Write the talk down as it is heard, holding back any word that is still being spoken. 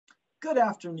Good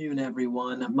afternoon,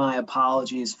 everyone. My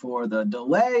apologies for the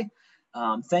delay.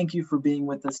 Thank you for being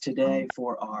with us today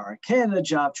for our Canada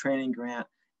Job Training Grant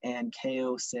and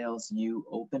KO Sales U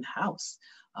Open House.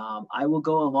 I will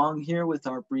go along here with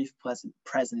our brief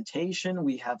presentation.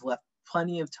 We have left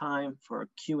plenty of time for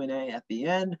Q&A at the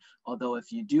end, although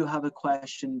if you do have a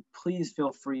question, please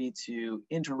feel free to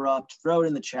interrupt, throw it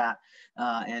in the chat,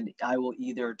 and I will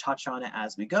either touch on it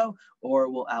as we go or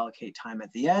we'll allocate time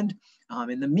at the end.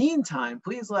 In the meantime,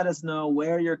 please let us know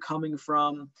where you're coming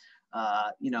from.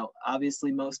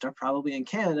 Obviously most are probably in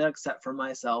Canada, except for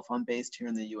myself. I'm based here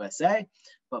in the USA,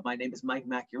 but my name is Mike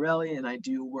Macchiarelli and I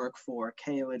do work for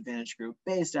KO Advantage Group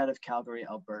based out of Calgary,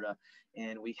 Alberta,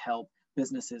 and we help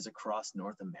businesses across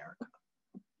North America.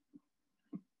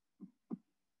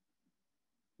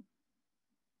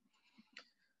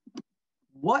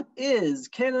 What is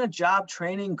Canada Job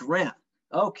Training Grant?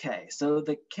 Okay, so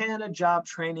the Canada Job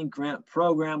Training Grant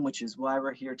Program, which is why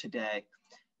we're here today,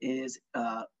 is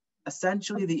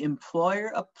essentially the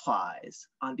employer applies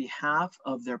on behalf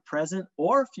of their present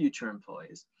or future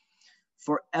employees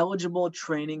for eligible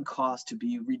training costs to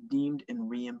be redeemed and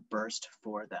reimbursed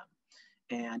for them.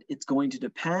 And it's going to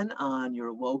depend on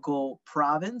your local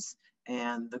province,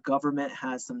 and the government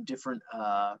has some different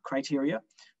criteria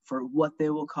for what they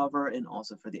will cover and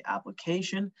also for the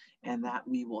application, and that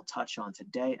we will touch on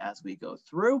today as we go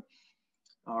through.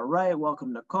 All right,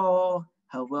 welcome Nicole.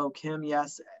 Hello, Kim.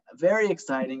 Yes, very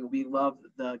exciting. We love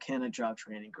the Canada Job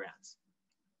Training Grants.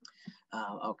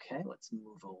 Okay, let's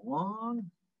move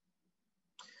along.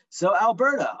 So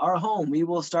Alberta, our home, we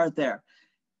will start there.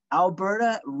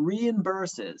 Alberta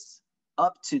reimburses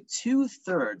up to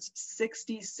 2/3,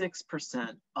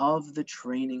 66% of the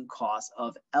training costs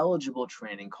of eligible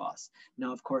training costs.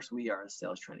 Now, of course, we are a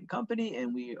sales training company,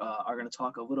 and we are going to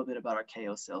talk a little bit about our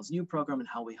KO Sales U program and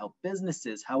how we help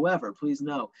businesses. However, please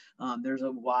know there's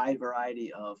a wide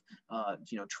variety of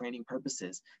training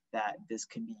purposes that this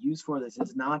can be used for. This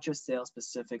is not just sales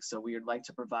specific, so we would like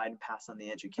to provide and pass on the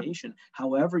education.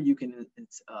 However, you can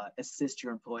assist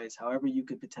your employees, however you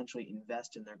could potentially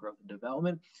invest in their growth and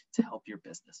development to help your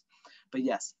business. But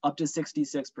yes, up to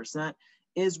 66%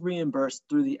 is reimbursed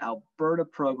through the Alberta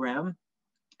program.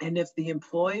 And if the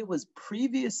employee was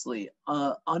previously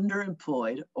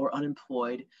underemployed or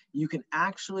unemployed, you can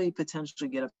actually potentially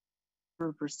get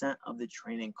 100% of the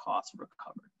training costs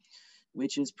recovered,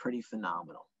 which is pretty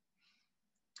phenomenal.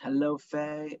 Hello,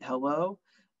 Faye. Hello.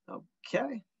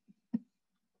 Okay.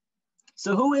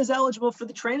 So who is eligible for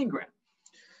the training grant?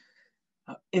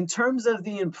 In terms of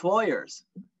the employers,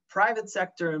 private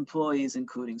sector employees,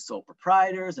 including sole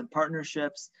proprietors and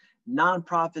partnerships,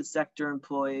 nonprofit sector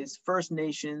employees, First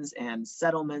Nations and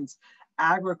settlements,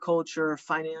 agriculture,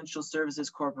 financial services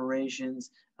corporations,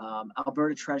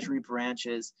 Alberta Treasury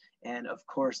branches, and of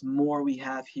course, more we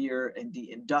have here in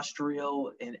the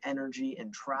industrial and energy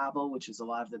and travel, which is a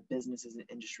lot of the businesses and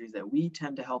industries that we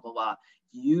tend to help a lot,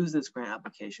 use this grant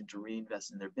application to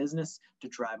reinvest in their business to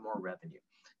drive more revenue.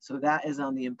 So that is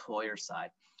on the employer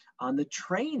side. On the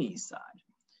trainee side,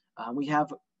 we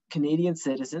have Canadian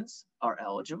citizens are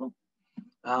eligible,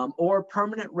 or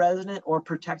permanent resident or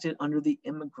protected under the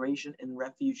Immigration and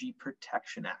Refugee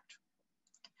Protection Act.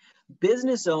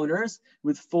 Business owners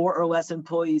with 4 or less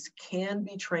employees can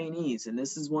be trainees, and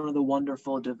this is one of the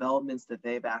wonderful developments that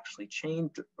they've actually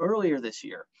changed earlier this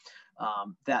year,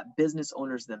 that business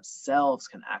owners themselves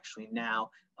can actually now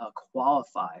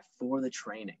qualify for the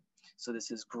training. So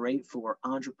this is great for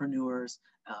entrepreneurs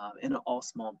and all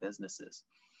small businesses.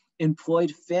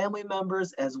 Employed family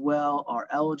members as well are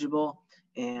eligible,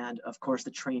 and of course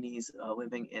the trainees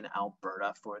living in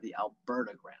Alberta for the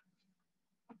Alberta grant.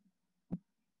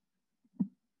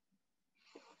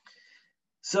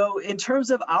 So in terms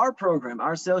of our program,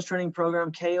 our sales training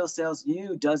program, KO Sales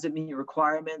U, does it meet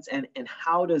requirements, and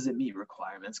how does it meet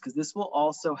requirements? Because this will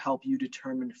also help you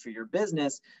determine for your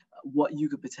business what you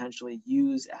could potentially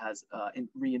use as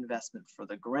reinvestment for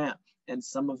the grant, and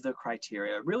some of the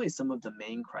criteria, really some of the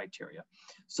main criteria.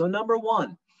 So number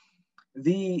one,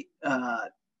 the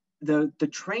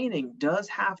training does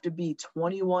have to be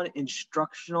 21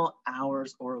 instructional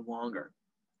hours or longer.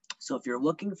 So if you're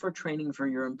looking for training for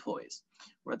your employees,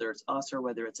 whether it's us or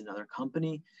whether it's another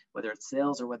company, whether it's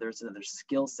sales or whether it's another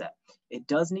skill set, it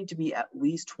does need to be at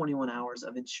least 21 hours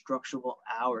of instructional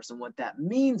hours. And what that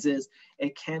means is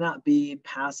it cannot be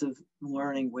passive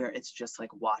learning where it's just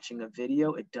like watching a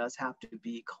video. It does have to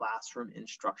be classroom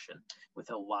instruction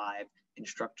with a live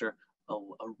instructor, a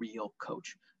real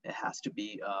coach. It has to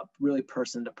be really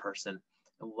person to person,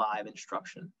 a live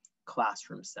instruction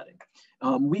classroom setting.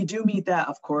 We do meet that,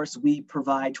 of course. We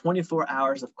provide 24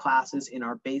 hours of classes in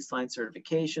our baseline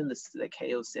certification. This is the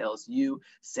KO Sales U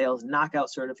Sales Knockout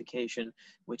certification,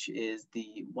 which is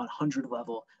the 100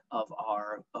 level of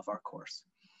our course.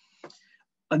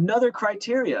 Another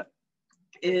criteria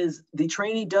is the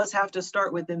trainee does have to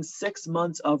start within 6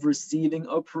 months of receiving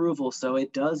approval. So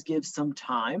it does give some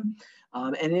time.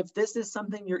 And if this is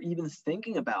something you're even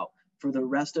thinking about for the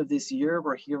rest of this year,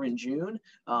 we're here in June,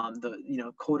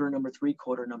 quarter number 3,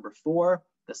 quarter number 4.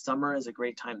 The summer is a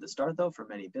great time to start though for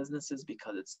many businesses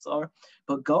because it's slower,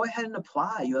 but go ahead and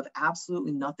apply. You have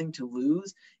absolutely nothing to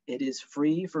lose. It is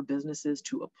free for businesses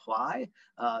to apply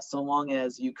so long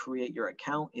as you create your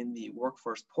account in the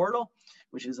workforce portal,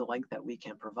 which is a link that we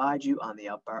can provide you on the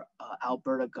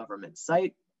Alberta government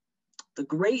site. The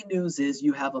great news is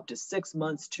you have up to 6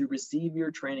 months to receive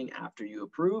your training after you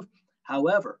approve.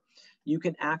 However, you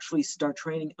can actually start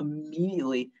training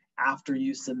immediately after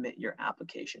you submit your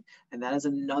application. And that is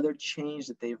another change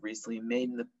that they've recently made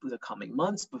in the coming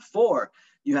months. Before,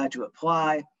 you had to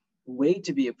apply, wait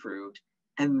to be approved,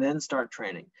 and then start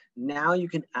training. Now you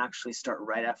can actually start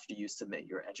right after you submit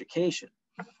your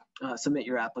submit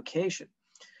your application.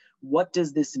 What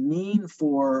does this mean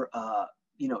for,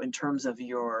 in terms of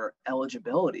your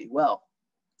eligibility? Well,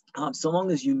 so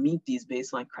long as you meet these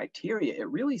baseline criteria, it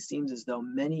really seems as though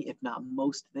many, if not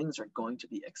most things are going to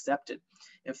be accepted.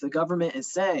 If the government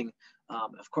is saying,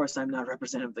 of course, I'm not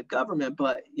representative of the government,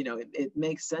 but it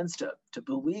makes sense to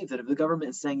believe that if the government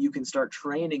is saying you can start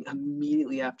training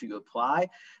immediately after you apply,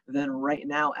 then right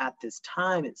now at this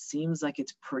time, it seems like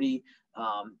it's pretty,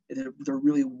 they're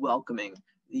really welcoming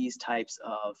these types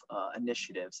of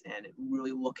initiatives and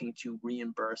really looking to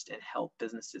reimburse and help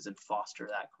businesses and foster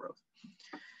that growth.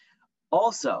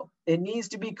 Also, it needs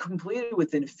to be completed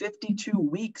within 52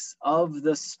 weeks of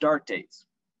the start dates.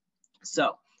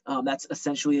 So that's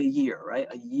essentially a year, right?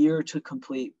 A year to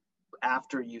complete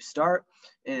after you start.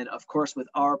 And of course, with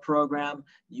our program,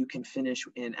 you can finish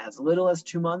in as little as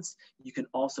 2 months. You can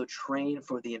also train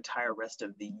for the entire rest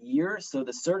of the year. So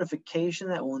the certification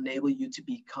that will enable you to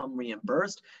become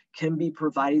reimbursed can be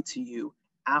provided to you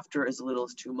after as little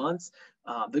as 2 months.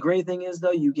 The great thing is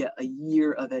though, you get a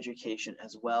year of education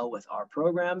as well with our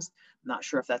programs. I'm not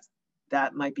sure if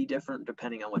that might be different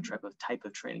depending on what type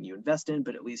of training you invest in,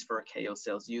 but at least for a KO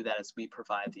Sales U, that is, we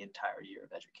provide the entire year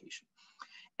of education.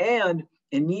 And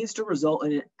it needs to result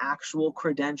in an actual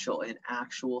credential, an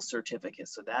actual certificate.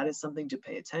 So that is something to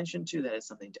pay attention to. That is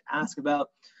something to ask about.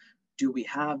 Do we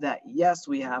have that? Yes,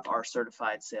 we have our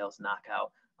certified sales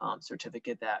knockout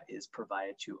certificate that is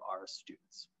provided to our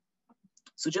students.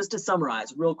 So just to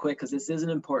summarize real quick, because this is an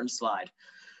important slide,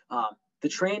 the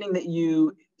training that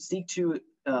you seek to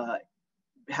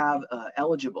have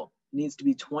eligible needs to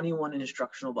be 21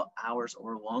 instructional hours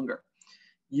or longer.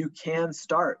 You can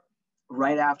start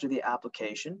right after the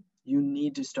application. You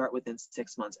need to start within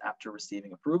 6 months after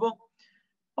receiving approval.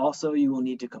 Also, you will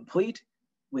need to complete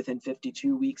within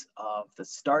 52 weeks of the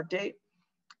start date.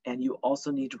 And you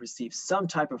also need to receive some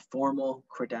type of formal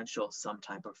credential, some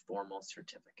type of formal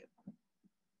certificate.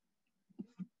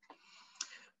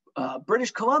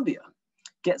 British Columbia,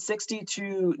 get 60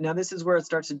 to, now this is where it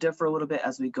starts to differ a little bit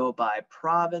as we go by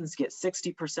province, get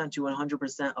 60% to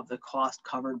 100% of the cost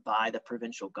covered by the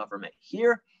provincial government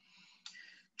here.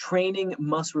 Training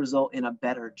must result in a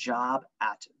better job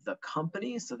at the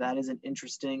company. So that is an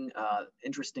interesting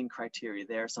criteria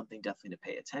there, something definitely to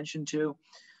pay attention to.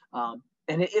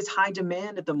 And it is high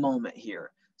demand at the moment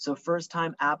here. So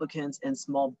first-time applicants and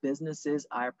small businesses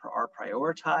are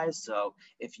prioritized. So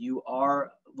if you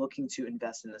are looking to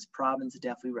invest in this province,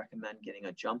 definitely recommend getting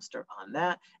a jump start on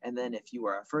that. And then if you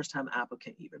are a first-time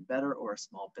applicant, even better, or a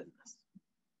small business.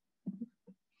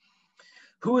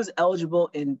 Who is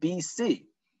eligible in BC?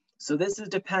 So this is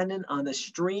dependent on the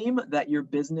stream that your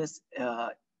business,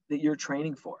 that you're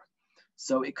training for.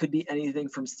 So it could be anything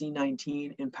from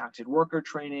C19 impacted worker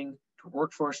training to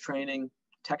workforce training,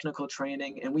 technical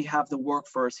training, and we have the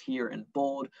workforce here in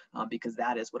bold because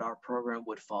that is what our program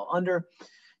would fall under.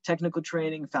 Technical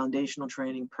training, foundational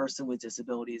training, person with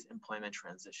disabilities, employment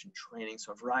transition training.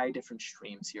 So a variety of different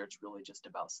streams here. It's really just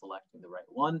about selecting the right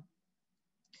one.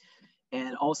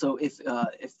 And also, if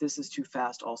this is too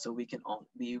fast, also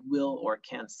we will or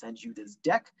can send you this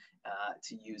deck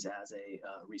to use as a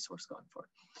resource going forward.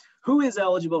 Who is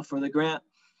eligible for the grant?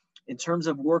 In terms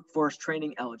of workforce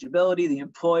training eligibility, the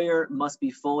employer must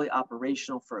be fully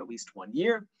operational for at least 1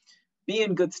 year, Be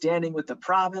in good standing with the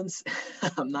province.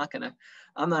 I'm not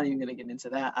even gonna get into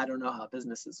that. I don't know how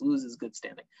businesses loses good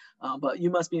standing, but you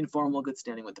must be in formal good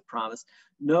standing with the province.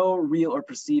 No real or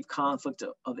perceived conflict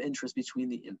of interest between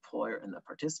the employer and the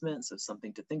participant. So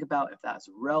something to think about if that's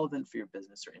relevant for your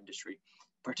business or industry.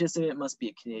 Participant must be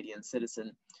a Canadian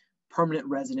citizen, permanent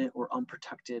resident, or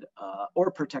unprotected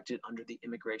or protected under the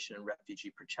Immigration and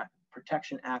Refugee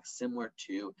Protection Act, similar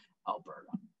to Alberta.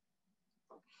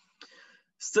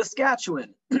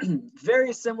 Saskatchewan,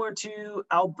 very similar to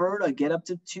Alberta, get up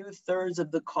to 2/3 of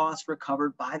the cost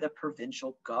recovered by the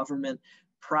provincial government.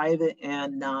 Private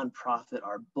and nonprofit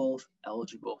are both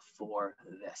eligible for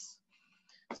this.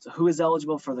 So who is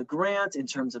eligible for the grant in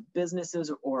terms of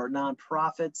businesses or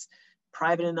nonprofits?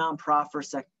 Private and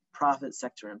nonprofit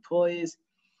sector employees.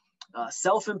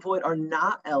 Self-employed are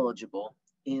not eligible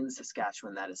in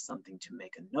Saskatchewan. That is something to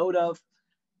make a note of.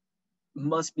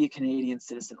 Must be a Canadian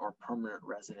citizen or permanent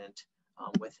resident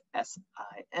with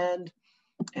SIN.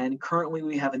 And currently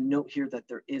we have a note here that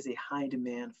there is a high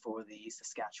demand for the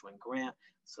Saskatchewan grant.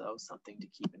 So something to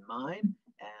keep in mind,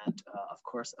 and of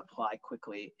course, apply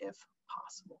quickly if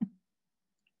possible.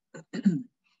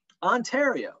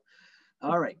 Ontario.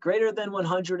 All right, greater than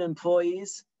 100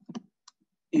 employees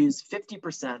is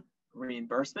 50%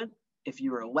 reimbursement. If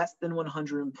you are less than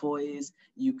 100 employees,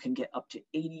 you can get up to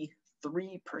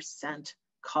 83%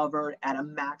 covered at a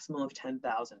maximum of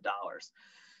 $10,000.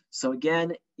 So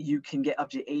again, you can get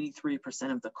up to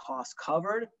 83% of the cost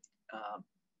covered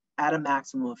at a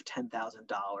maximum of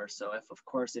 $10,000. So of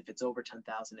course, if it's over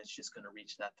 10,000, it's just going to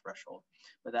reach that threshold.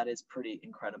 But that is pretty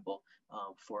incredible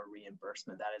for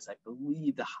reimbursement. That is, I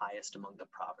believe, the highest among the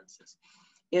provinces.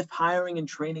 If hiring and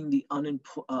training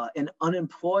an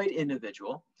unemployed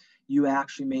individual, you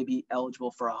actually may be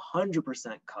eligible for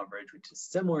 100% coverage, which is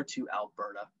similar to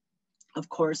Alberta. Of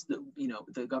course,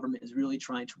 the government is really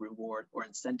trying to reward or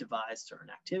incentivize certain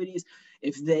activities.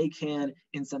 If they can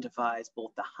incentivize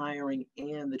both the hiring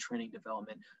and the training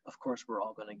development, of course, we're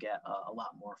all going to get a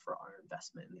lot more for our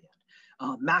investment in the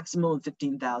end. Maximum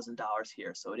 $15,000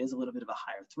 here. So it is a little bit of a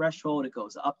higher threshold. It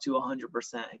goes up to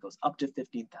 100%. It goes up to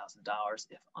 $15,000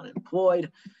 if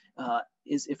unemployed,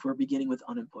 if we're beginning with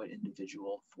unemployed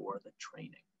individual for the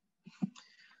training.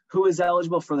 Who is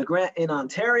eligible for the grant in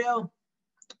Ontario?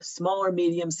 Smaller,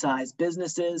 medium-sized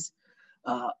businesses,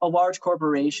 a large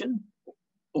corporation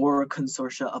or a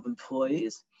consortia of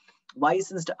employees,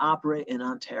 licensed to operate in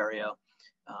Ontario,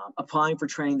 applying for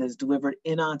training that is delivered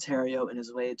in Ontario and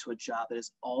is related to a job that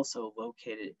is also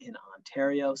located in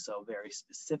Ontario, so very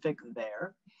specific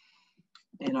there.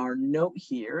 And our note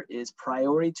here is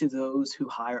priority to those who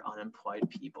hire unemployed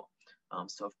people.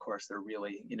 So of course, they're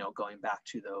really, going back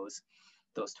to those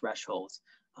thresholds.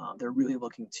 They're really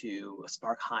looking to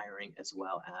spark hiring as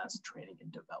well as training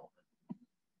and development.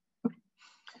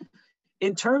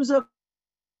 In terms of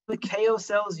the KO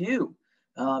Sells You,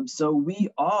 so we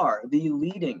are the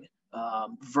leading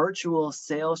virtual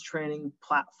sales training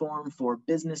platform for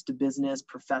business-to-business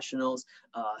professionals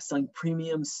selling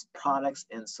premium products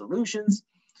and solutions.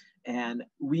 And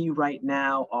we right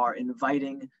now are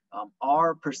inviting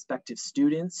our prospective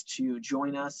students to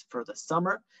join us for the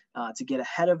summer to get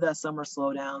ahead of that summer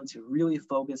slowdown, to really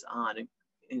focus on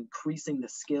increasing the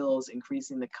skills,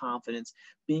 increasing the confidence,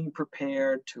 being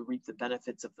prepared to reap the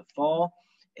benefits of the fall.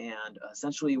 And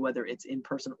essentially, whether it's in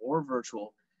person or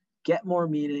virtual, get more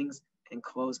meetings and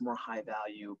close more high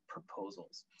value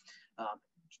proposals.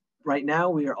 Right now,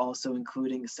 we are also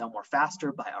including Sell More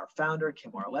Faster by our founder,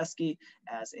 Kim Orleski,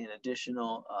 as an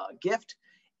additional gift.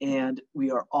 And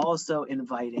we are also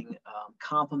inviting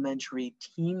complimentary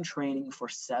team training for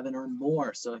 7 or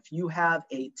more. So if you have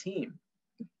a team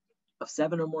of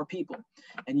 7 or more people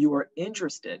and you are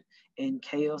interested in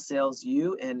KO Sells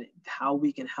You and how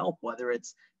we can help, whether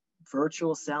it's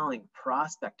virtual selling,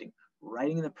 prospecting,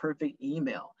 writing the perfect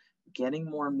email, getting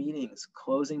more meetings,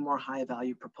 closing more high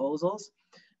value proposals,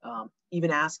 even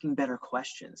asking better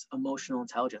questions, emotional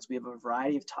intelligence. We have a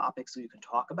variety of topics that you can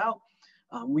talk about.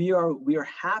 We are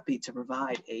happy to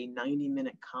provide a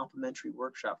 90-minute complimentary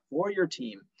workshop for your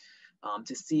team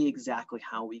to see exactly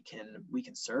how we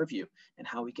can serve you and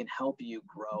how we can help you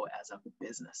grow as a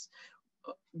business.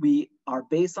 Our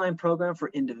baseline program for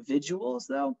individuals,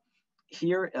 though,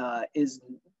 here is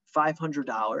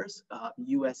 $500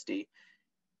 USD.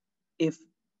 If,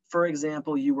 for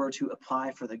example, you were to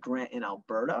apply for the grant in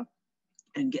Alberta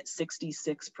and get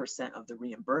 66% of the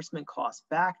reimbursement costs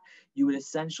back, you would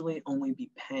essentially only be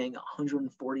paying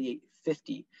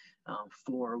 $148.50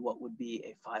 for what would be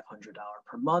a $500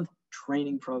 per month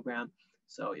training program.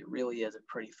 So it really is a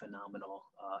pretty phenomenal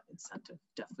incentive.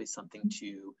 Definitely something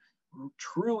to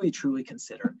truly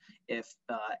consider if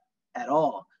at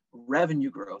all revenue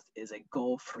growth is a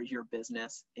goal for your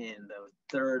business in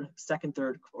the second,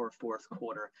 third, or fourth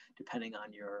quarter, depending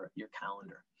on your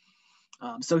calendar.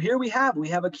 So here we have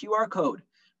a QR code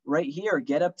right here.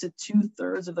 Get up to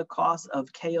 2/3 of the cost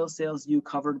of KO Sales U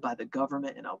covered by the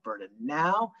government in Alberta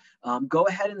now. Go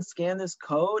ahead and scan this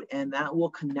code, and that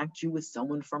will connect you with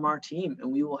someone from our team,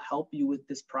 and we will help you with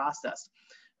this process.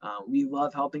 We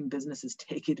love helping businesses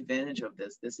take advantage of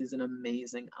this. This is an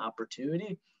amazing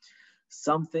opportunity.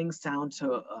 Some things sound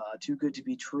too good to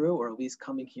be true, or at least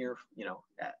coming here,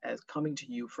 as coming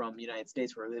to you from the United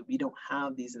States, where we don't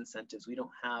have these incentives, we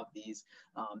don't have these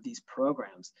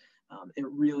programs. It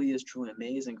really is truly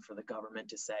amazing for the government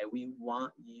to say, we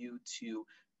want you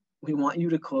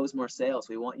to close more sales.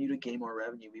 We want you to gain more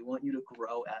revenue. We want you to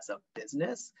grow as a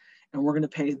business, and we're going to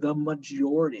pay the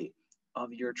majority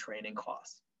of your training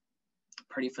costs.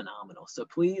 Pretty phenomenal. So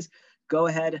please go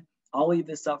ahead. I'll leave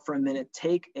this up for a minute.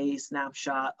 Take a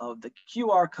snapshot of the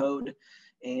QR code,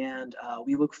 and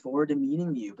we look forward to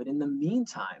meeting you. But in the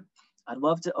meantime, I'd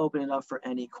love to open it up for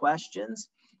any questions.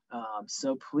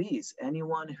 So please,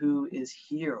 anyone who is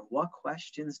here, what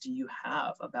questions do you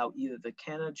have about either the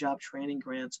Canada Job Training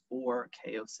Grants or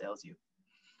KO Sales U?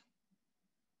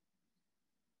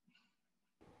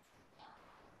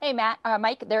 Hey,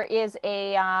 Mike, there is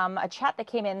a chat that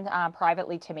came in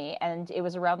privately to me, and it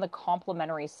was around the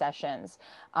complimentary sessions.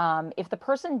 If the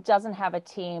person doesn't have a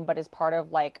team but is part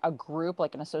of like a group,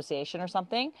 like an association or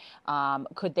something,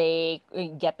 could they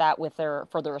get that with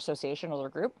for their association or their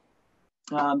group?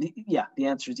 Yeah, the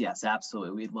answer is yes,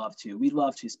 absolutely. We'd love to. We'd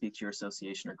love to speak to your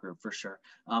association or group for sure.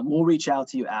 We'll reach out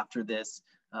to you after this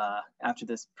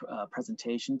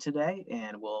presentation today,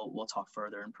 and we'll talk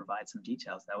further and provide some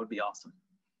details. That would be awesome.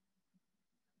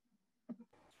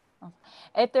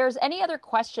 If there's any other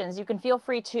questions, you can feel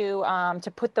free to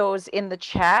put those in the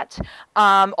chat.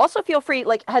 Also feel free,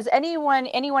 like, has anyone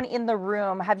in the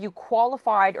room, have you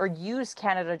qualified or used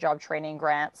Canada Job Training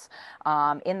Grants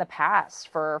in the past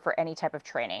for any type of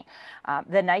training?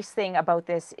 The nice thing about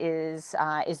this is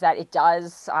that it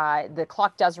does, the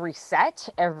clock does reset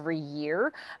every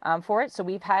year for it. So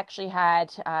we've actually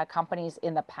had companies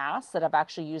in the past that have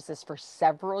actually used this for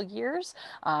several years.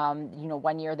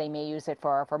 1 year they may use it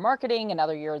for marketing,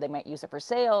 another year they might use it for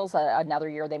sales, another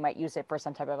year they might use it for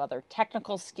some type of other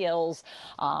technical skills,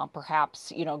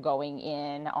 perhaps going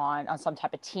in on some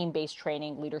type of team-based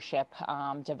training, leadership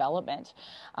development.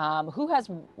 Who has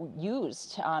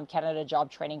used Canada Job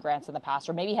Training Grants in the past,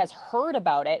 or maybe has heard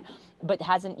about it but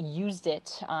hasn't used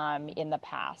it in the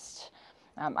past?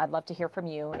 I'd love to hear from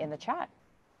you in the chat.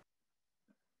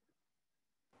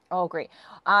 Oh, great.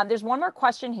 There's one more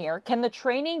question here. Can the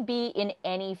training be in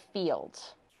any field?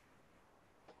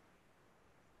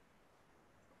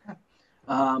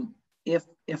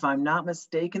 If I'm not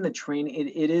mistaken, the training,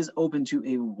 it is open to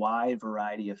a wide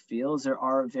variety of fields. There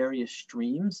are various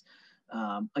streams.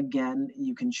 Again,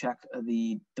 you can check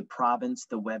the province,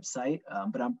 the website,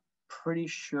 but I'm pretty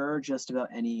sure just about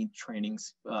any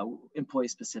trainings, employee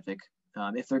specific,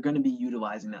 if they're going to be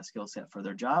utilizing that skill set for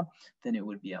their job, then it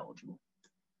would be eligible.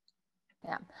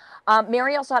 Yeah.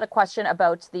 Mary also had a question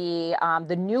about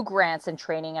the new grants in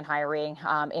training and hiring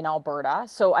in Alberta.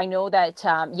 So I know that,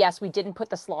 yes, we didn't put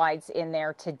the slides in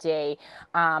there today,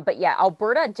 but yeah,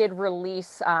 Alberta did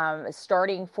release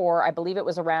starting for, I believe it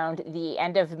was around the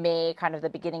end of May, kind of the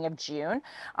beginning of June,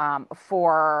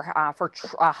 for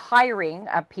hiring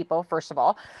people, first of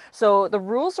all. So the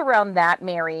rules around that,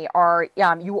 Mary, are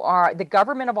the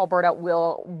government of Alberta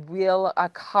will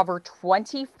cover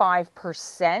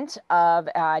 25% of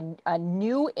a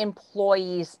new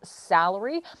employee's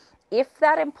salary if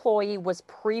that employee was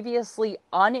previously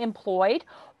unemployed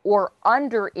or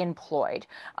underemployed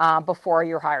before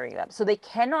you're hiring them. So they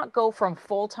cannot go from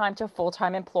full-time to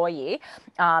full-time employee.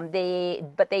 But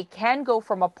they can go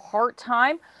from a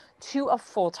part-time to a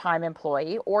full-time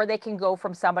employee, or they can go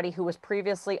from somebody who was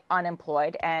previously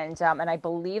unemployed. And I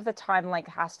believe the timeline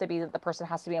has to be that the person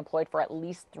has to be employed for at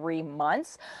least 3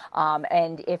 months.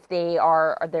 And if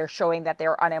they're showing that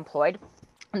they're unemployed,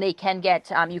 they can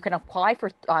get, you can apply for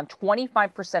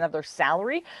 25% of their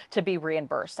salary to be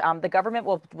reimbursed. The government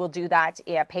will do that,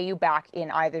 pay you back in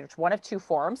either one of two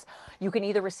forms. You can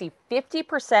either receive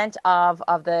 50%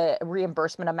 of the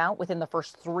reimbursement amount within the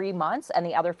first 3 months, and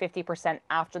the other 50%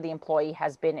 after the employee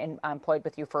has been employed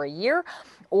with you for a year,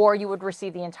 or you would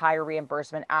receive the entire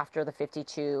reimbursement after the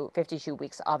 52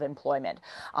 weeks of employment.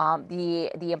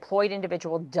 The employed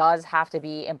individual does have to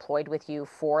be employed with you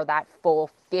for that full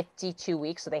 52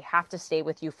 weeks. So they have to stay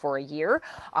with you for a year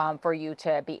for you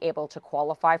to be able to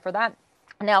qualify for that.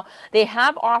 Now, they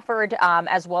have offered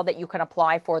as well that you can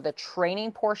apply for the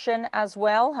training portion as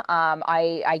well.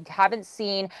 I haven't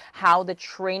seen how the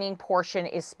training portion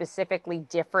is specifically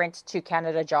different to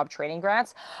Canada Job Training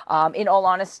Grants. In all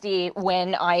honesty,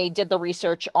 when I did the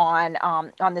research on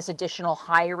this additional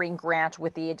hiring grant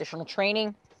with the additional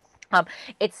training,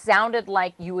 it sounded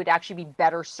like you would actually be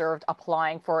better served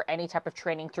applying for any type of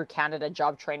training through Canada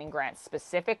Job Training Grant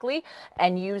specifically,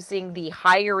 and using the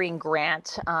hiring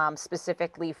grant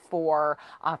specifically for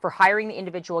hiring the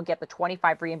individual, get the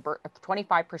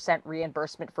 25%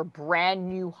 reimbursement for brand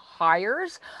new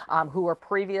hires who are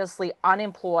previously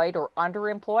unemployed or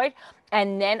underemployed,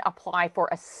 and then apply for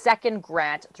a second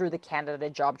grant through the Canada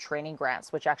Job Training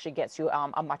Grants, which actually gets you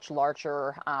a much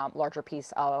larger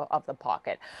piece of the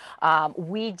pocket.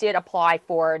 We did apply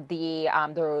for the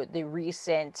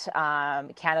recent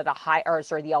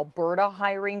the Alberta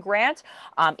hiring grant.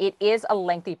 It is a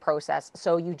lengthy process,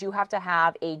 so you do have to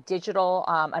have a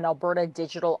an Alberta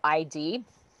digital ID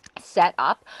set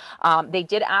up. They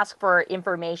did ask for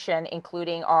information,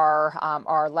 including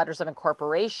our letters of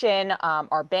incorporation,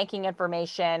 our banking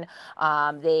information.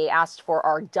 They asked for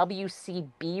our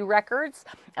WCB records.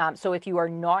 So if you are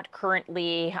not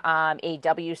currently a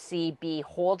WCB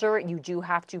holder, you do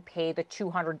have to pay the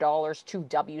 $200 to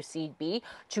WCB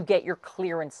to get your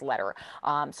clearance letter.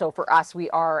 So for us, we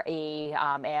are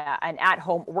an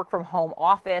at-home, work-from-home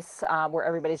office where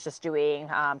everybody's just doing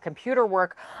computer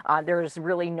work. There's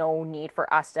really no need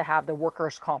for us to have the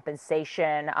workers'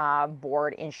 compensation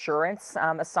board insurance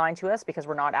assigned to us, because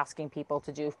we're not asking people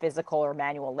to do physical or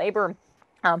manual labor.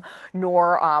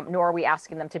 Nor are we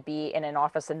asking them to be in an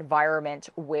office environment,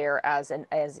 whereas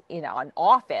as in an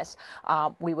office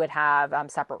we would have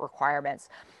separate requirements.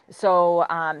 So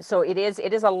it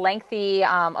is a lengthy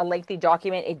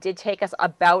document. It did take us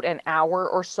about an hour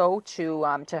or so to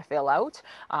fill out,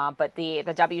 but the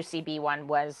WCB one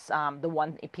was the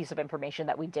one piece of information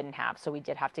that we didn't have, so we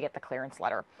did have to get the clearance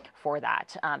letter for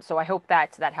that. So I hope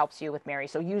that helps you with Mary.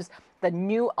 So use the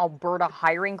new Alberta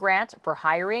hiring grant for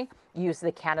hiring. Use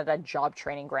the Canada Job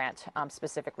Training Grant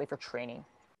specifically for training.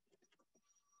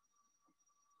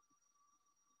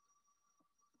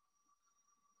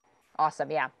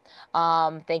 Awesome. Yeah.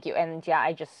 Thank you. And yeah,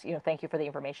 I just, thank you for the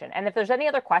information. And if there's any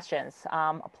other questions,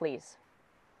 please.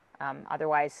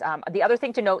 Otherwise, the other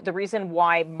thing to note, the reason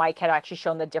why Mike had actually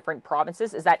shown the different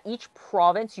provinces is that each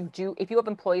province if you have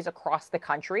employees across the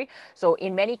country, so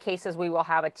in many cases, we will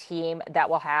have a team that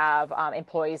will have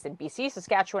employees in BC,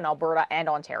 Saskatchewan, Alberta, and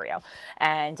Ontario.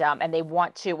 And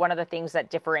one of the things that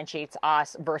differentiates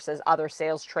us versus other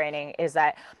sales training is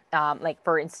that like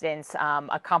for instance,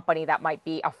 a company that might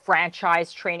be a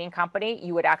franchise training company,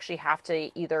 you would actually have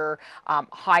to either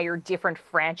hire different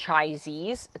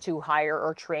franchisees to hire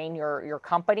or train your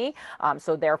company.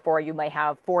 So therefore, you may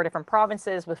have 4 different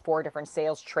provinces with 4 different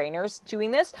sales trainers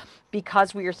doing this.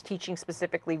 Because we are teaching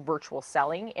specifically virtual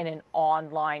selling in an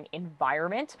online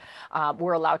environment,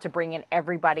 we're allowed to bring in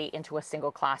everybody into a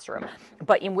single classroom.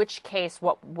 But in which case,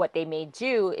 what they may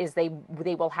do is they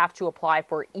will have to apply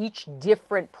for each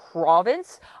different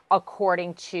province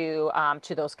according to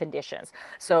those conditions.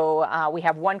 So we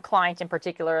have one client in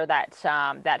particular that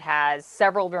has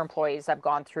several of their employees have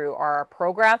gone through our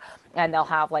program, and they'll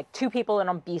have like 2 people in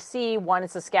BC, 1 in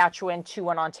Saskatchewan, 2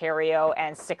 in Ontario,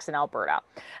 and 6 in Alberta.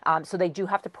 So they do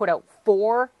have to put out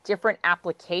 4 different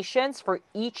applications for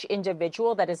each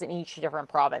individual that is in each different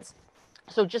province.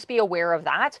 So just be aware of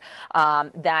that,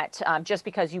 just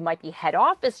because you might be head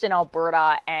office in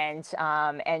Alberta and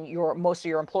most of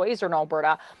your employees are in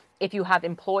Alberta, if you have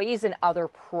employees in other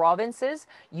provinces,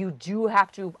 you do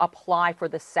have to apply for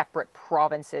the separate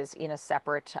provinces in a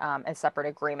separate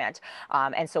agreement.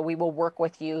 And so we will work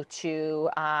with you to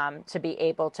be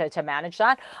able to manage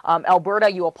that.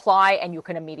 Alberta, you apply and you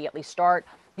can immediately start.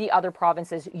 The other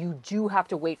provinces, you do have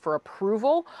to wait for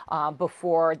approval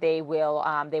before they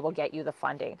will get you the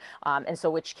funding. And so,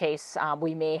 which case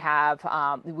we may have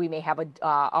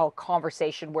a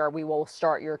conversation where we will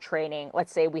start your training.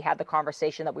 Let's say we had the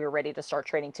conversation that we were ready to start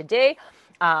training today,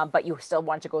 but you still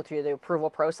want to go through the approval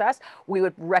process. We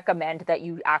would recommend that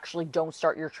you actually don't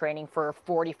start your training for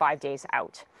 45 days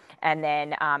out. And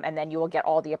then you will get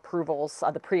all the approvals,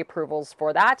 the pre-approvals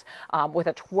for that. With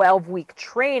a 12-week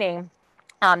training,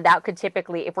 That could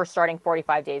typically, if we're starting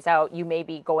 45 days out, you may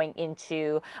be going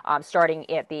into starting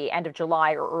at the end of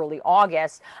July or early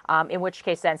August, in which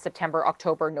case then September,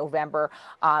 October, November,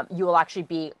 you will actually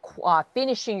be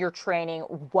finishing your training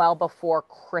well before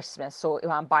Christmas, so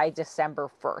by December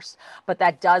 1st. But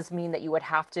that does mean that you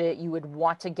would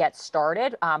want to get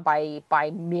started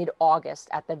by mid-August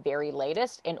at the very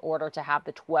latest in order to have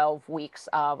the 12 weeks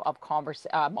of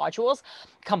modules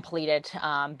completed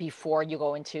before you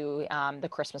go into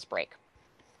the Christmas break.